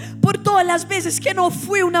 perdóname por todas las veces que no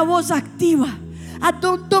fui una voz activa a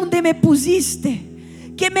donde me pusiste,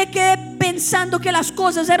 que me quedé pensando que las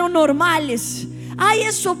cosas eran normales. Ay,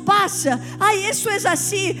 eso pasa, ay, eso es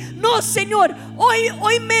así. No, Señor,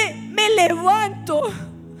 hoy me levanto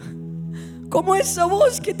como esa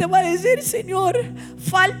voz que te va a decir: Señor,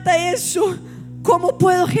 falta eso. ¿Cómo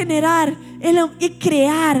puedo generar y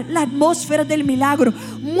crear la atmósfera del milagro?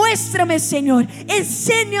 Muéstrame, Señor.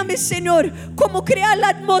 Enséñame, Señor, cómo crear la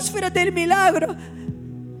atmósfera del milagro.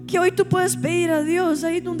 Que hoy tú puedes pedir a Dios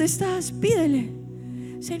ahí donde estás. Pídele: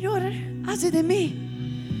 Señor, haz de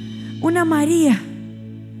mí una María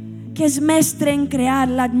que es maestra en crear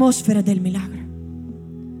la atmósfera del milagro.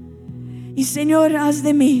 Y Señor, haz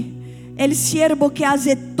de mí el siervo que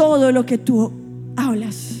hace todo lo que tú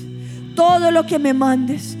hablas, todo lo que me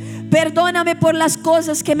mandes. Perdóname por las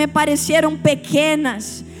cosas que me parecieron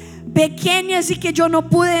pequeñas y que yo no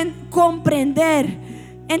pude comprender.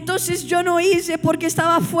 Entonces yo no hice porque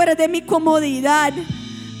estaba fuera de mi comodidad.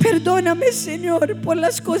 Perdóname, Señor, por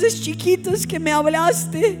las cosas chiquitas que me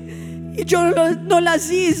hablaste y yo no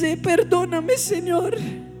las hice. Perdóname, Señor.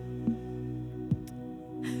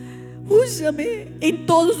 Úsame en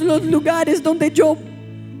todos los lugares donde yo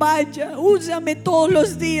vaya. Úsame todos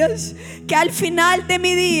los días, que al final de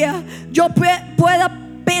mi día yo pueda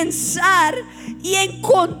pensar y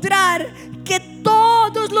encontrar que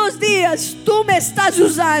todos los días tú me estás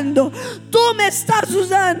usando. Tú me estás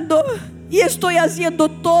usando, y estoy haciendo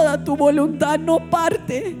toda tu voluntad, no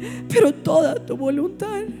parte, pero toda tu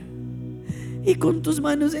voluntad. Y con tus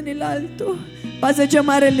manos en el alto vas a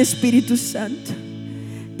llamar al Espíritu Santo.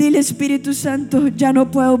 Dile: Espíritu Santo, ya no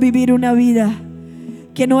puedo vivir una vida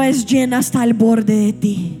que no es llena hasta el borde de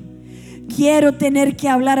ti. Quiero tener que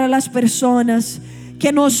hablar a las personas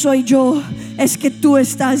que no soy yo, es que tú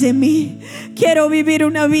estás en mí. Quiero vivir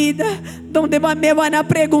una vida donde me van a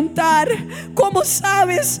preguntar: ¿cómo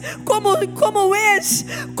sabes? ¿Cómo ves?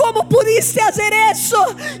 ¿Cómo pudiste hacer eso?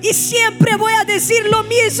 Y siempre voy a decir lo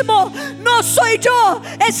mismo: no soy yo,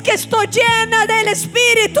 es que estoy llena del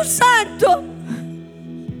Espíritu Santo.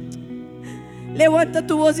 Levanta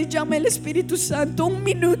tu voz y llama al Espíritu Santo. Un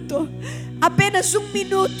minuto, apenas un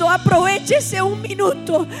minuto, aprovecha ese un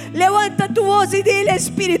minuto. Levanta tu voz y dile: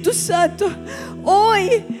 Espíritu Santo,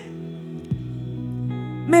 hoy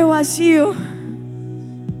me vacío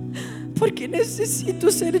porque necesito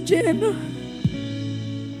ser lleno.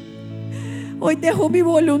 Hoy dejo mi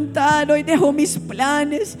voluntad, hoy dejo mis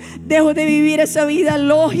planes, dejo de vivir esa vida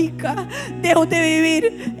lógica, dejo de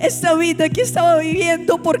vivir esta vida que estaba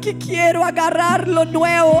viviendo porque quiero agarrar lo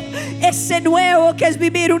nuevo, ese nuevo que es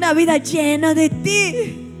vivir una vida llena de ti.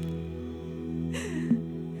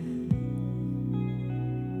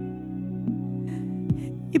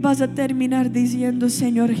 Y vas a terminar diciendo: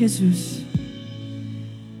 Señor Jesús.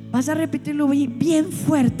 Vas a repetirlo bien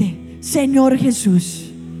fuerte: Señor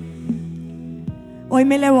Jesús, hoy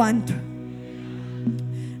me levanto.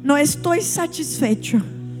 No estoy satisfecho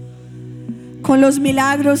con los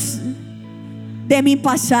milagros de mi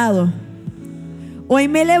pasado. Hoy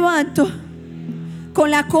me levanto con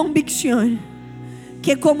la convicción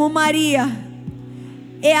que, como María,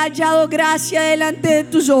 he hallado gracia delante de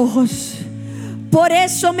tus ojos. Por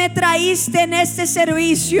eso me traíste en este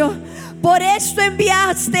servicio. Por eso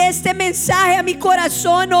enviaste este mensaje a mi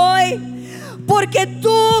corazón hoy. Porque tú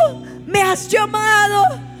me has llamado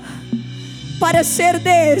para ser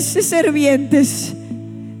de esos servientes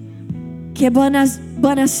que van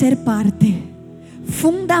a ser parte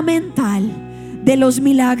fundamental de los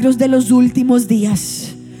milagros de los últimos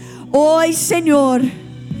días. Hoy, Señor,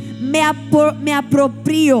 me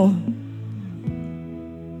apropio.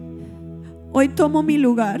 Hoy tomo mi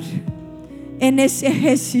lugar en ese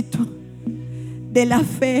ejército de la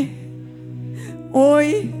fe.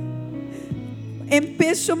 Hoy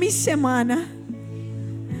empiezo mi semana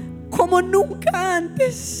como nunca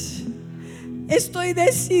antes. Estoy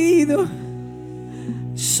decidido.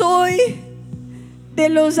 Soy de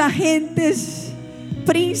los agentes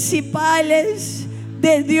principales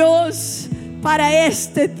de Dios para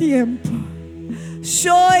este tiempo.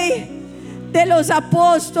 Soy de los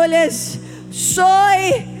apóstoles.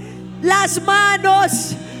 Soy las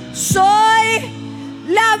manos. Soy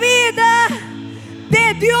la vida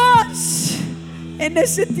de Dios en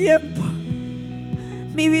ese tiempo.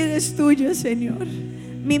 Mi vida es tuya, Señor.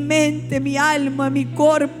 Mi mente, mi alma, mi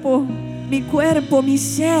cuerpo, mi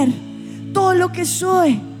ser, todo lo que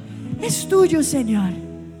soy es tuyo, Señor.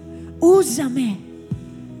 Úsame.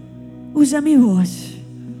 Usa mi voz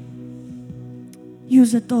y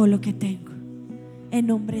usa todo lo que tengo, en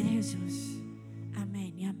nombre de Jesús.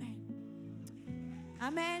 Amén y amén.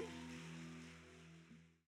 Amén.